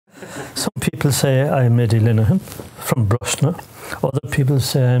Some people say I'm Eddie Lenihan from Brusna. Other people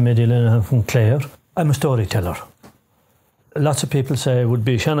say I'm Eddie Lenihan from Clare. I'm a storyteller. Lots of people say I would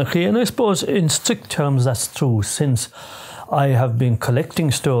be Shanachie, and I suppose in strict terms that's true, since I have been collecting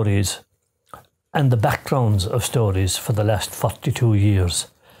stories and the backgrounds of stories for the last 42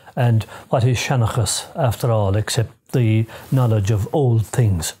 years. And what is Shanachas, after all, except the knowledge of old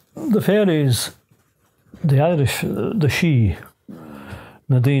things? The fairies, the Irish, the She,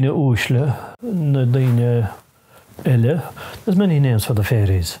 Nadine Ushle, Nadine Elle, there's many names for the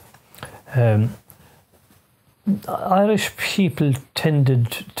fairies. Irish people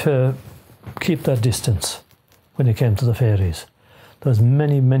tended to keep their distance when it came to the fairies. There's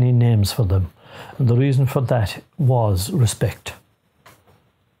many, many names for them. And the reason for that was respect.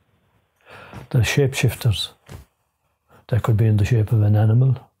 The shapeshifters, that could be in the shape of an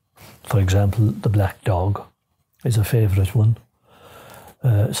animal. For example, the black dog is a favourite one.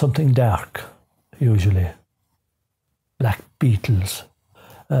 Something dark, usually. Black beetles.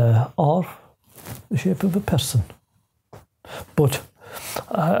 Or the shape of a person. But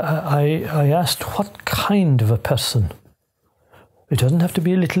I asked what kind of a person. It doesn't have to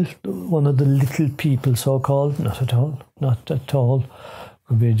be one of the little people, so-called. Not at all. Not at all. It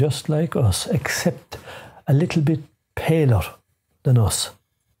could be just like us, except a little bit paler than us.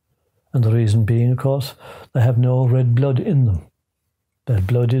 And the reason being, of course, they have no red blood in them. Their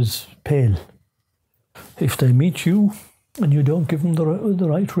blood is pale. If they meet you and you don't give them the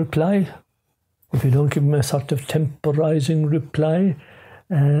right reply, if you don't give them a sort of temporizing reply,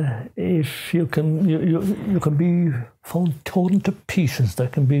 if you can be found torn to pieces. They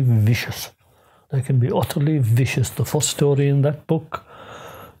can be vicious. They can be utterly vicious. The first story in that book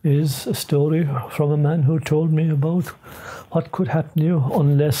is a story from a man who told me about what could happen to you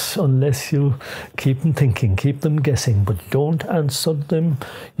unless you keep them thinking, keep them guessing, but don't answer them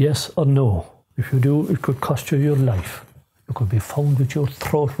yes or no. If you do, it could cost you your life. You could be found with your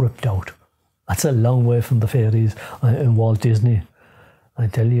throat ripped out. That's a long way from the fairies in Walt Disney. I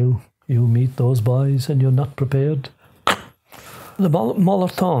tell you, you meet those boys and you're not prepared. The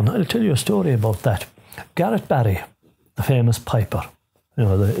Mollerthorn, I'll tell you a story about that. Garrett Barry, the famous piper, you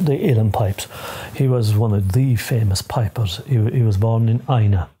know, the Uilleann pipes. He was one of the famous pipers. He was born in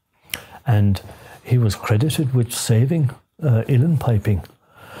Ina, and he was credited with saving Uilleann piping.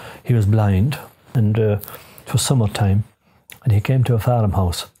 He was blind, and it was summertime, and he came to a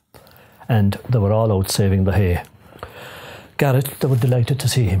farmhouse, and they were all out saving the hay. Garrett, they were delighted to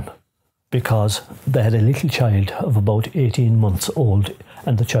see him, because they had a little child of about 18 months old,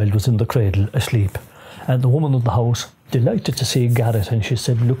 and the child was in the cradle asleep. And the woman of the house, delighted to see Garrett, and she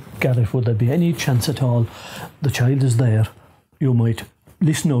said, "Look, Garrett, would there be any chance at all? The child is there. You might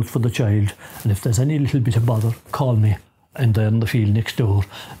listen out for the child, and if there's any little bit of bother, call me. I'm there in the field next door,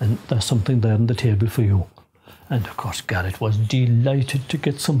 and there's something there on the table for you." And of course, Garrett was delighted to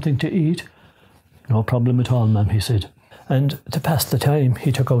get something to eat. "No problem at all, ma'am," he said. And to pass the time,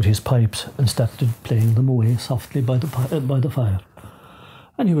 he took out his pipes and started playing them away softly by the fire.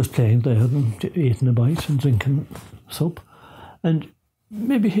 And he was playing there and eating a bite and drinking soup. And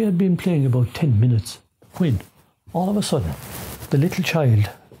maybe he had been playing about 10 minutes when, all of a sudden, the little child,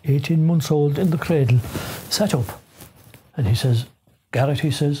 18 months old in the cradle, sat up. And he says, "Garrett,"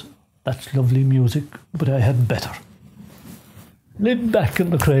 he says, "that's lovely music, but I had better." Laid back in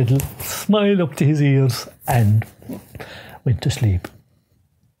the cradle, smiled up to his ears, and went to sleep.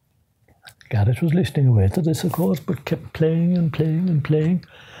 Garrett was listening away to this, of course, but kept playing and playing and playing.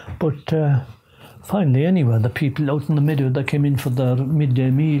 But finally, anyway, the people out in the meadow that came in for their midday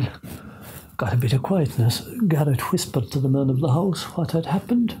meal got a bit of quietness. Garrett whispered to the man of the house what had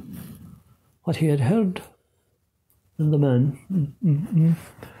happened, what he had heard. And the man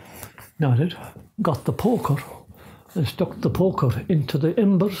nodded, got the poker, and stuck the poker into the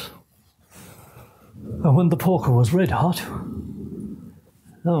embers. And when the poker was red hot,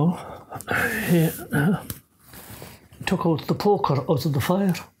 he took out the poker out of the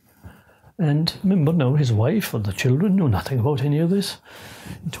fire. And remember now, his wife or the children knew nothing about any of this.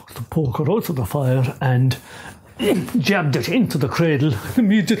 He took the poker out of the fire and jabbed it into the cradle.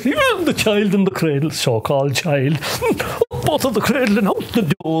 Immediately, the child in the cradle, so-called child, out of the cradle and out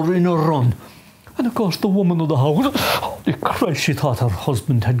the door in a run. And of course, the woman of the house, holy Christ, she thought her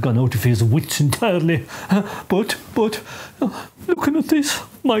husband had gone out of his wits entirely. But, looking at this,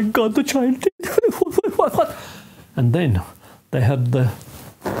 my God, the child did. What? And then they heard the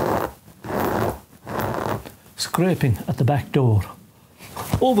scraping at the back door.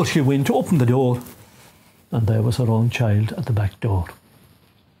 Over she went to open the door, and there was her own child at the back door.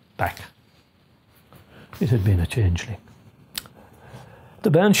 Back. It had been a changeling. The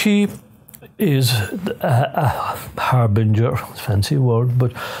banshee is a harbinger, fancy word,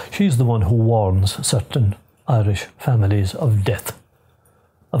 but she's the one who warns certain Irish families of death,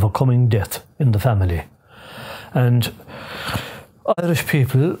 of a coming death in the family. And Irish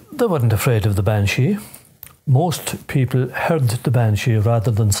people, they weren't afraid of the banshee. Most people heard the banshee rather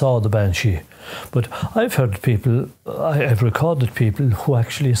than saw the banshee. But I've heard people, I've recorded people who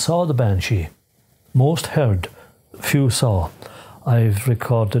actually saw the banshee. Most heard, few saw. I've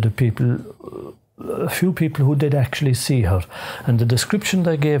recorded a few people who did actually see her. And the description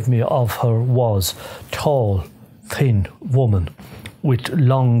they gave me of her was tall, thin woman with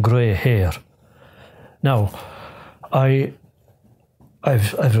long grey hair. Now, I've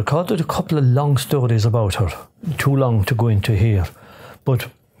recorded a couple of long stories about her, too long to go into here. But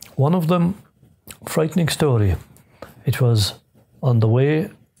one of them, frightening story, it was on the way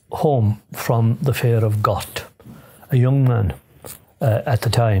home from the fair of Gott. A young man at the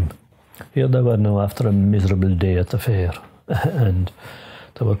time. Here they were now after a miserable day at the fair, and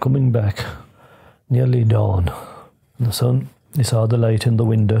they were coming back nearly dawn. And the son, he saw the light in the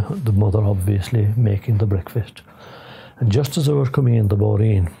window, the mother obviously making the breakfast. And just as they were coming in the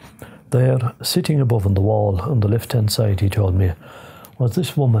boreen, there, sitting above on the wall on the left-hand side, he told me, was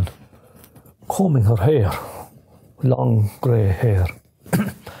this woman combing her hair, long grey hair.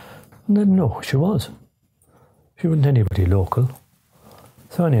 And then, no, she was. She wasn't anybody local.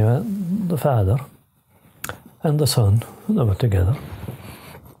 So anyway, the father and the son, they were together.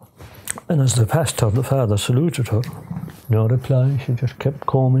 And as they passed her, the father saluted her. No reply, she just kept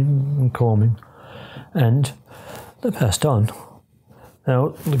combing and combing. And they passed on. Now,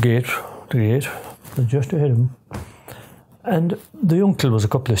 the gate was just ahead of them. And the uncle was a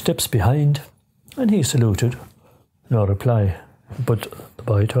couple of steps behind, and he saluted. No reply. But the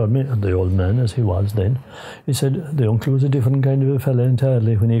boy told me, and the old man as he was then, he said the uncle was a different kind of a fella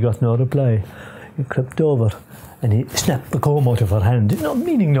entirely. When he got no reply, he crept over and he snapped the comb out of her hand, not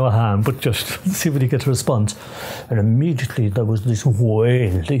meaning no harm, but just see what he gets a response. And immediately there was this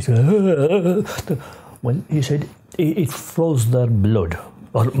wail. He said, well, he said, it froze their blood.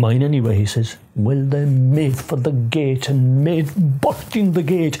 Or mine anyway, he says. Well, they made for the gate and burst in the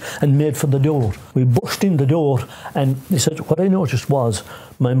gate and made for the door. We burst in the door, and he said, what I noticed was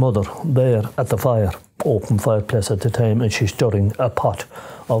my mother there at the fire, open fireplace at the time, and she's stirring a pot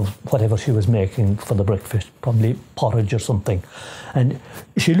of whatever she was making for the breakfast, probably porridge or something. And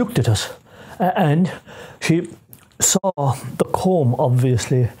she looked at us, and she saw the comb,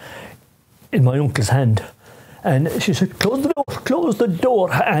 obviously, in my uncle's hand. And she said, close the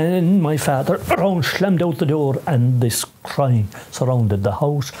door. And my father slammed out the door, and this crying surrounded the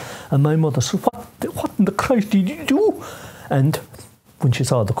house. And my mother said, what in the Christ did you do? And when she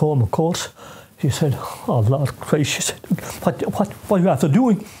saw the comb, of course, she said, oh, Lord Christ, she said, what are you after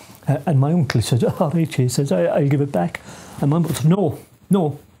doing? And my uncle said, all right, she says, I'll give it back. And my mother said,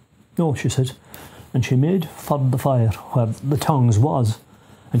 no, she said. And she made for the fire where the tongs was.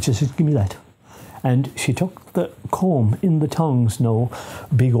 And she said, give me that. And she took the comb in the tongs,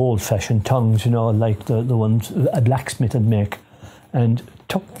 big old-fashioned tongs, like the ones a blacksmith would make, and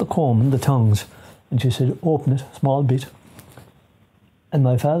took the comb in the tongs, and she said, open it, small bit. And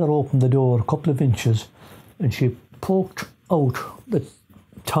my father opened the door a couple of inches, and she poked out the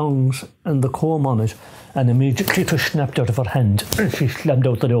tongs and the comb on it, and immediately it was snapped out of her hand, and she slammed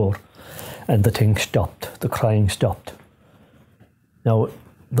out the door, and the thing stopped, the crying stopped. Now,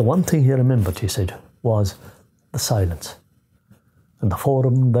 the one thing he remembered, he said, was the silence. And the four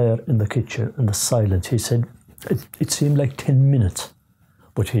of them there in the kitchen, and the silence. He said, it seemed like 10 minutes,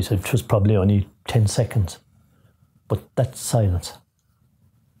 but he said it was probably only 10 seconds. But that silence.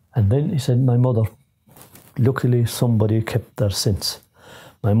 And then he said, my mother, luckily somebody kept their sense.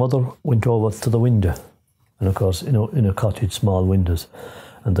 My mother went over to the window, and of course, in a cottage, small windows,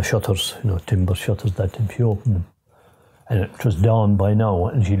 and the shutters, timber shutters, that time she opened them. And it was dawn by now,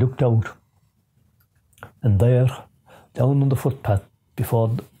 and she looked out. And there, down on the footpath,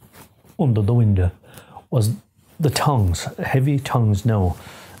 under the window, was the tongs, heavy tongs now,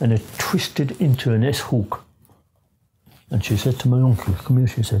 and it twisted into an S-hook. And she said to my uncle, come here,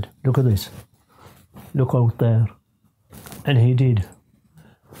 she said, look at this. Look out there. And he did.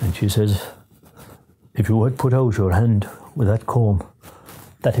 And she says, if you had put out your hand with that comb,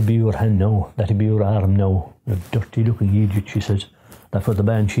 that'd be your hand now, that'd be your arm now. You dirty looking idiot, she says. That was the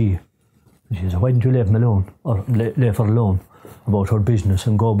banshee. And she says, why didn't you leave him alone, or leave her alone about her business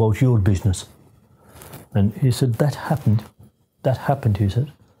and go about your business? And he said, that happened, he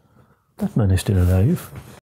said. That man is still alive.